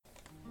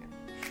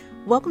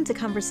Welcome to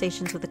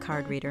Conversations with a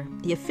Card Reader,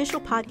 the official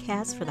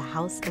podcast for the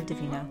House of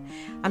Divina.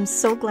 I'm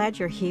so glad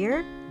you're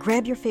here.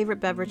 Grab your favorite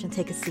beverage and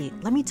take a seat.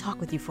 Let me talk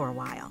with you for a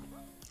while.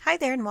 Hi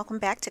there, and welcome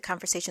back to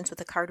Conversations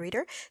with a Card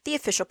Reader, the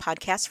official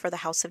podcast for the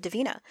House of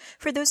Divina.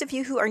 For those of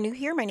you who are new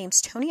here, my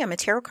name's Tony. I'm a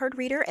tarot card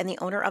reader and the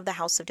owner of the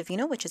House of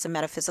Divina, which is a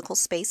metaphysical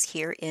space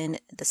here in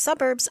the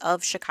suburbs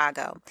of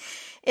Chicago.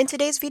 In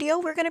today's video,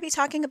 we're going to be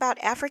talking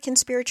about African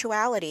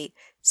spirituality,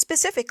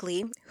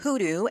 specifically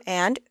HooDoo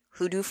and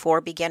HooDoo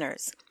for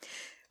beginners.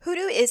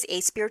 HooDoo is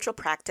a spiritual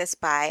practice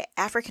by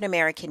African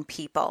American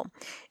people.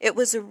 It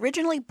was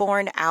originally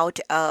born out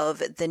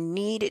of the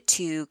need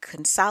to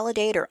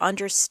consolidate or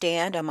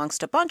understand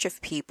amongst a bunch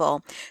of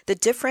people the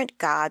different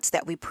gods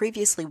that we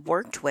previously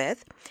worked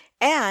with,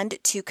 and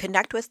to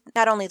connect with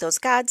not only those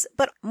gods,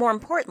 but more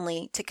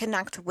importantly, to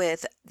connect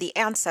with the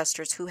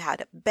ancestors who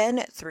had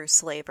been through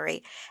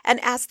slavery and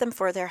ask them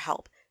for their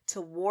help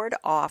to ward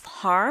off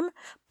harm,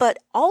 but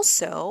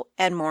also,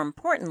 and more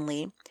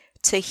importantly,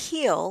 to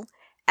heal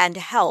and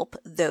help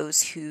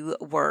those who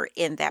were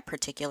in that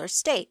particular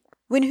state.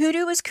 When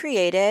HooDoo was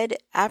created,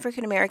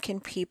 African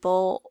American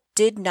people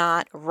did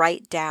not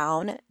write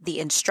down the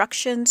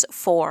instructions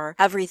for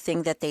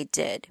everything that they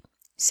did.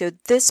 So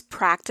this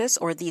practice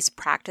or these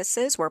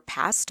practices were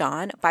passed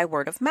on by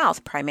word of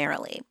mouth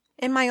primarily.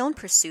 In my own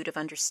pursuit of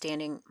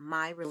understanding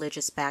my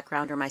religious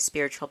background or my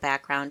spiritual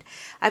background,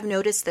 I've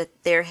noticed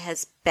that there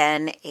has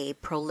been a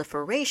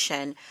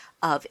proliferation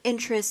of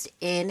interest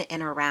in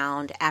and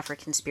around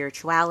African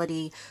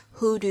spirituality,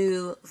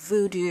 HooDoo,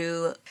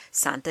 voodoo,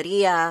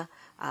 Santeria,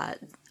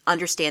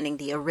 understanding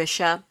the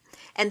Orisha.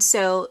 And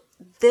so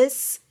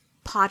this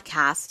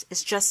podcast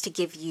is just to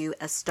give you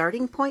a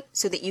starting point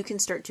so that you can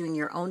start doing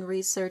your own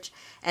research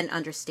and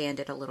understand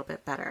it a little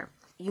bit better.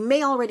 You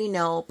may already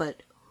know,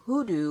 but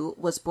HooDoo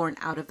was born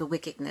out of the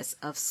wickedness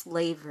of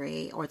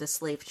slavery or the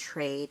slave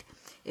trade.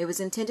 It was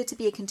intended to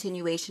be a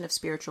continuation of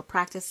spiritual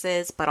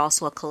practices, but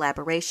also a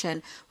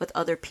collaboration with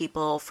other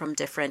people from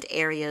different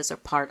areas or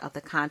part of the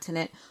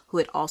continent who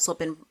had also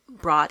been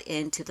brought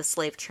into the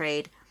slave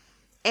trade.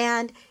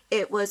 And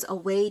it was a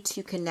way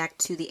to connect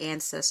to the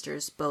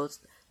ancestors, both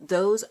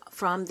those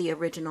from the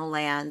original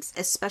lands,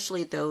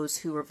 especially those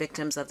who were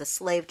victims of the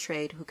slave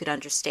trade, who could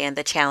understand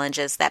the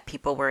challenges that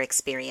people were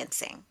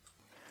experiencing.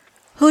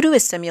 HooDoo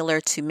is similar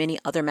to many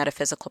other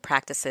metaphysical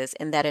practices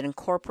in that it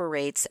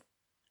incorporates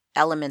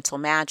elemental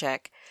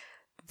magic.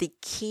 The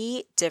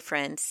key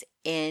difference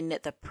in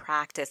the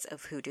practice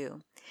of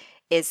HooDoo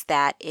is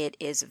that it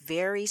is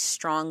very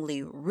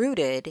strongly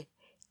rooted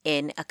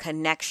in a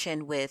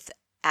connection with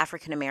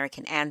African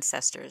American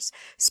ancestors,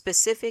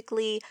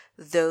 specifically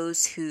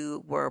those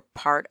who were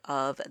part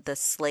of the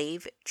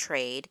slave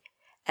trade,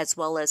 as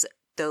well as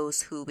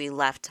those who we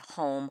left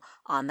home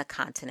on the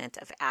continent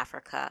of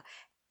Africa.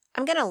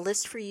 I'm going to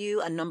list for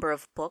you a number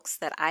of books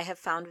that I have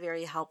found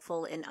very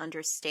helpful in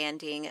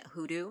understanding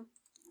HooDoo.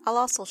 I'll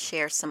also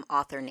share some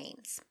author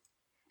names.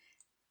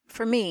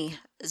 For me,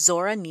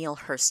 Zora Neale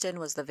Hurston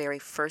was the very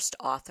first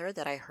author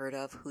that I heard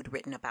of who'd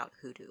written about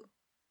HooDoo.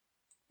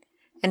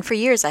 And for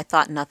years I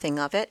thought nothing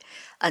of it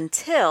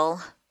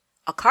until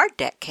a card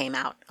deck came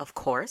out, of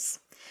course.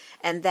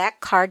 And that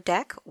card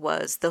deck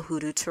was the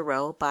HooDoo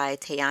Tarot by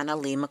Tayana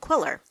Lee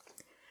McQuillar.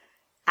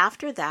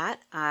 After that,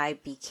 I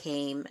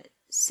became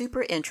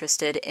super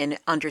interested in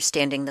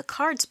understanding the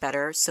cards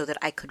better so that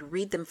I could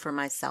read them for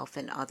myself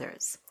and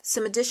others.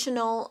 Some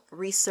additional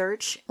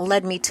research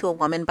led me to a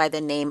woman by the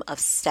name of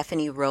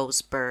Stephanie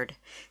Rose Bird.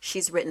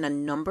 She's written a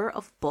number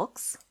of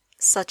books,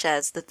 such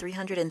as The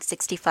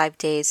 365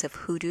 Days of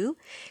HooDoo,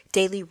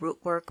 Daily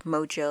Rootwork,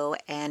 Mojo,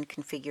 and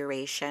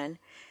Configuration.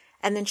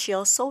 And then she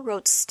also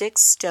wrote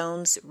Sticks,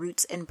 Stones,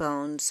 Roots, and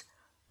Bones,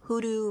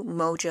 HooDoo,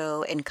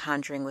 Mojo, and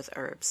Conjuring with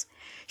Herbs.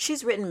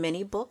 She's written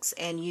many books,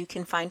 and you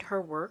can find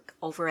her work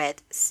over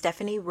at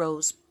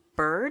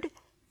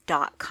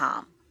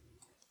stephanierosebird.com.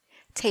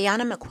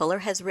 Tayana McQuillar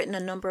has written a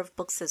number of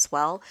books as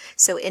well.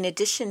 So in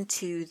addition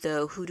to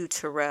the HooDoo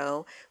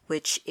Tarot,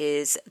 which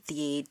is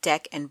the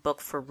deck and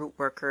book for root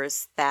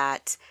workers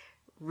that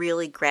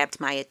really grabbed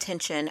my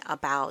attention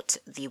about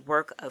the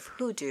work of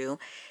HooDoo,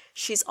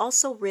 she's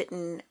also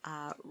written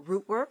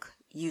root work,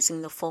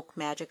 using the folk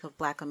magic of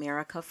Black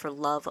America for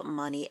love,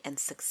 money, and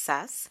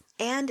success.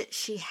 And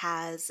she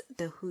has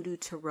the HooDoo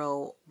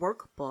Tarot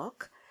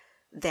workbook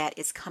that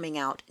is coming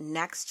out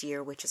next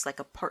year, which is like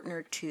a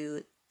partner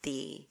to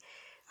the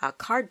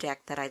card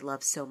deck that I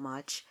love so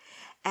much.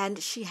 And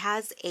she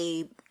has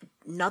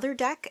another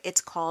deck.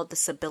 It's called the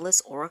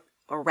Sibyllus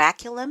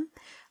Oraculum.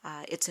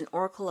 It's an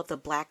oracle of the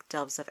Black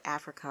Doves of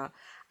Africa.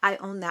 I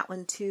own that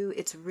one too.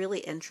 It's really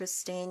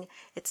interesting.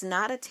 It's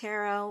not a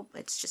tarot.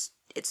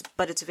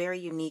 But it's very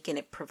unique, and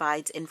it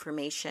provides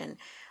information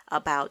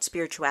about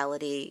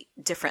spirituality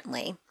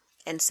differently.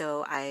 And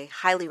so I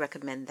highly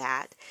recommend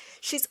that.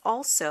 She's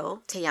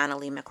also, Tayana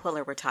Lee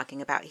McQuillar we're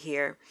talking about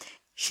here,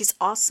 she's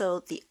also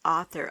the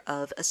author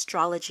of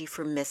Astrology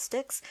for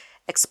Mystics,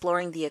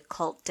 Exploring the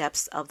Occult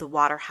Depths of the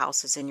Water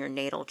Houses in Your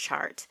Natal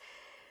Chart.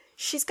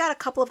 She's got a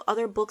couple of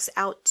other books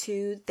out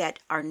too that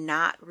are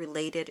not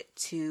related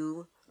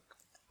to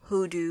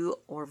HooDoo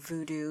or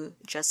voodoo,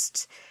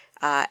 just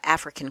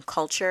African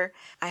culture,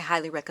 I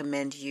highly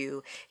recommend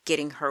you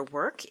getting her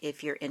work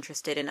if you're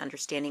interested in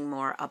understanding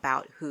more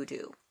about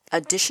HooDoo.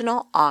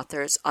 Additional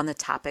authors on the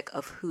topic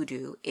of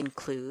HooDoo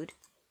include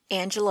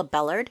Angela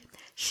Bellard.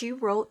 She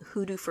wrote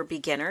HooDoo for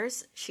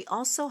Beginners. She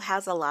also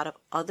has a lot of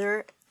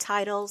other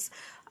titles,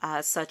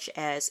 such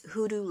as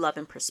HooDoo Love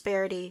and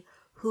Prosperity,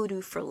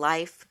 HooDoo for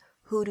Life,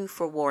 HooDoo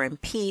for War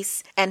and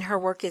Peace, and her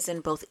work is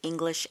in both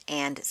English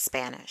and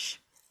Spanish.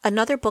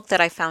 Another book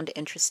that I found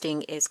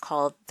interesting is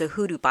called The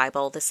HooDoo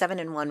Bible, the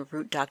 7-in-1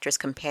 Root Doctor's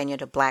Companion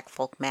to Black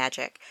Folk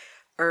Magic.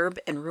 Herb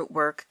and root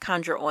work,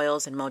 conjure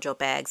oils and mojo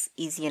bags,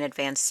 easy and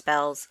advanced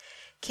spells,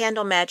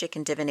 candle magic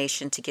and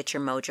divination to get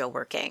your mojo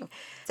working.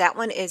 That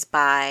one is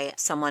by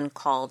someone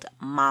called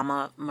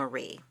Mama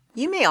Marie.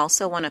 You may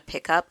also want to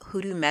pick up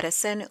HooDoo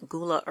Medicine,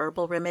 Gula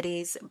Herbal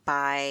Remedies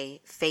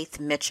by Faith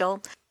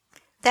Mitchell.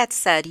 That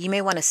said, you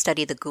may want to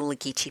study the Gula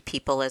Geechee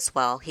people as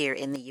well here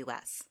in the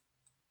U.S.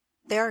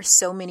 There are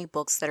so many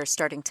books that are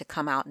starting to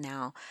come out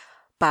now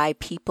by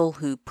people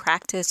who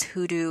practice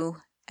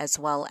HooDoo, as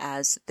well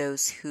as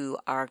those who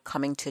are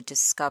coming to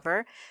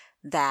discover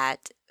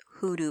that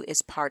HooDoo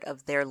is part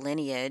of their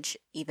lineage,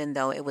 even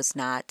though it was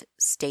not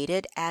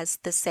stated as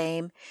the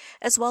same,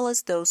 as well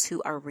as those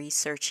who are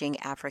researching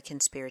African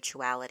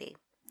spirituality.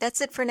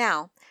 That's it for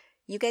now.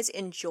 You guys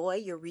enjoy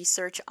your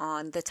research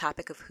on the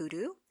topic of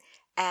HooDoo,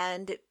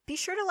 and be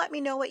sure to let me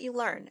know what you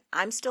learn.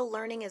 I'm still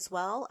learning as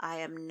well. I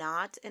am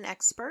not an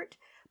expert,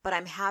 but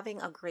I'm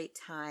having a great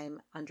time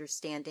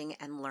understanding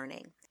and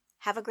learning.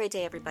 Have a great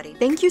day, everybody.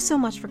 Thank you so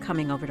much for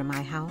coming over to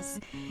my house.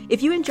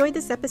 If you enjoyed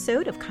this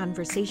episode of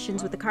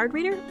Conversations with a Card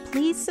Reader,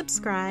 please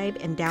subscribe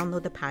and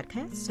download the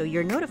podcast so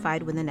you're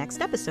notified when the next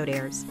episode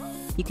airs.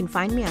 You can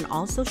find me on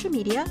all social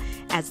media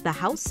as The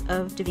House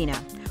of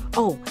Divina.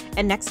 Oh,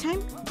 and next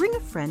time, bring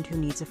a friend who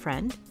needs a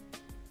friend.